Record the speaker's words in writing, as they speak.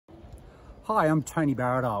Hi, I'm Tony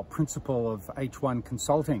Barradale, Principal of H1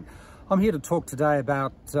 Consulting. I'm here to talk today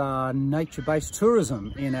about nature-based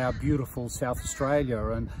tourism in our beautiful South Australia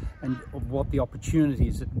and what the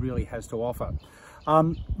opportunities it really has to offer.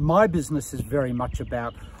 My business is very much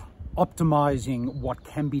about optimising what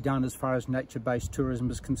can be done as far as nature-based tourism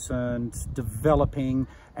is concerned, developing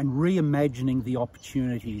and reimagining the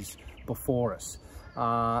opportunities before us.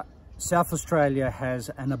 South Australia has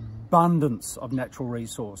an abundance of natural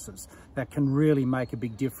resources that can really make a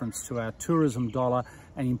big difference to our tourism dollar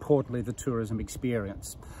and, importantly, the tourism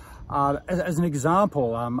experience. As an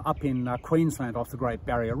example, up in Queensland off the Great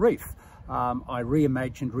Barrier Reef, I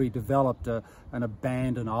reimagined, redeveloped an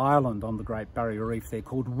abandoned island on the Great Barrier Reef there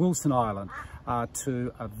called Wilson Island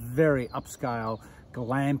to a very upscale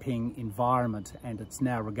glamping environment, and it's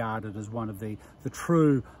now regarded as one of the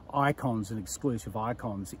true icons and exclusive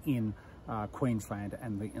icons in Queensland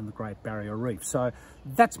and in the Great Barrier Reef. So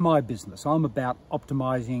that's my business. I'm about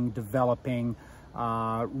optimising, developing,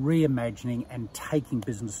 reimagining and taking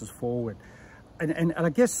businesses forward. And I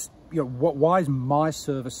guess, you know, why is my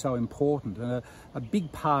service so important? And a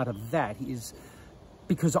big part of that is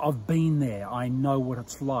because I've been there. I know what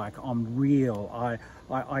it's like. I'm real.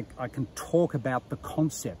 I can talk about the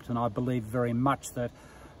concept, and I believe very much that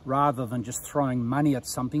rather than just throwing money at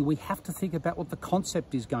something, we have to think about what the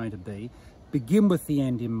concept is going to be, begin with the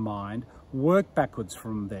end in mind, work backwards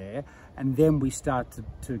from there, and then we start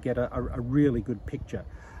to get a really good picture.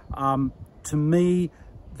 To me,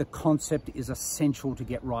 the concept is essential to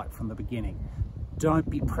get right from the beginning. Don't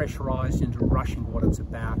be pressurized into rushing what it's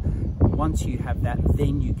about. Once you have that,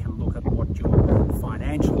 then you can look at what your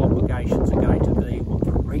financial obligations are going to be, what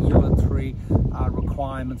the regulatory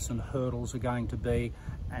requirements and hurdles are going to be,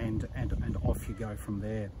 and off you go from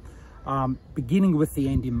there. Beginning with the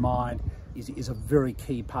end in mind is a very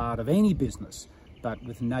key part of any business, but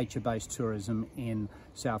with nature-based tourism in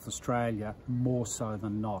South Australia, more so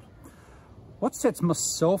than not. What sets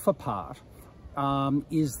myself apart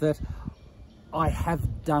is that I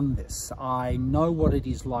have done this. I know what it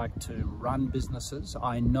is like to run businesses.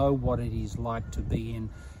 I know what it is like to be in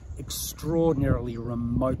extraordinarily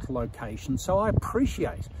remote locations. So I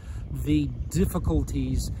appreciate the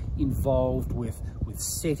difficulties involved with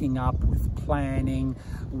setting up, with planning,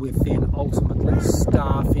 with then ultimately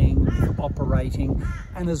staffing, with operating,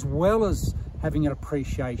 and as well as having an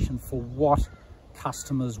appreciation for what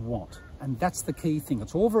customers want. And that's the key thing.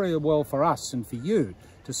 It's all very well for us and for you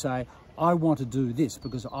to say, I want to do this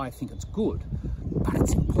because I think it's good, but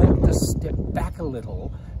it's important to step back a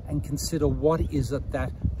little and consider what is it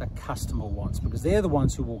that the customer wants, because they're the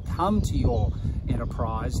ones who will come to your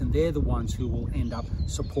enterprise and they're the ones who will end up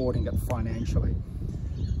supporting it financially.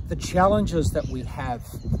 The challenges that we have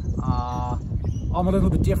are, I'm a little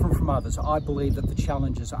bit different from others. I believe that the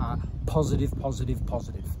challenges are positive, positive,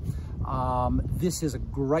 positive. This is a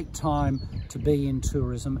great time to be in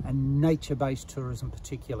tourism, and nature-based tourism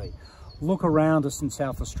particularly. Look around us in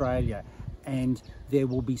South Australia and there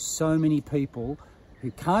will be so many people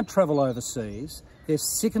who can't travel overseas. They're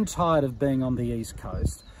sick and tired of being on the East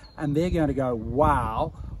Coast, and they're going to go,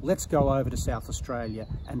 wow, let's go over to South Australia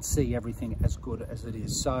and see everything as good as it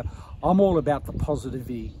is. So I'm all about the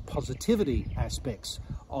positivity aspects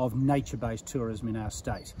of nature-based tourism in our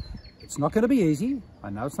state. It's not going to be easy.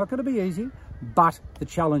 I know it's not going to be easy, but the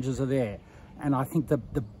challenges are there. And I think the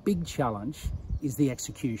big challenge is the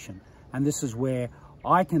execution. And this is where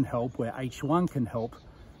I can help, where H1 can help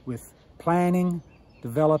with planning,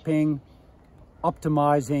 developing,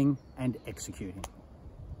 optimizing, and executing.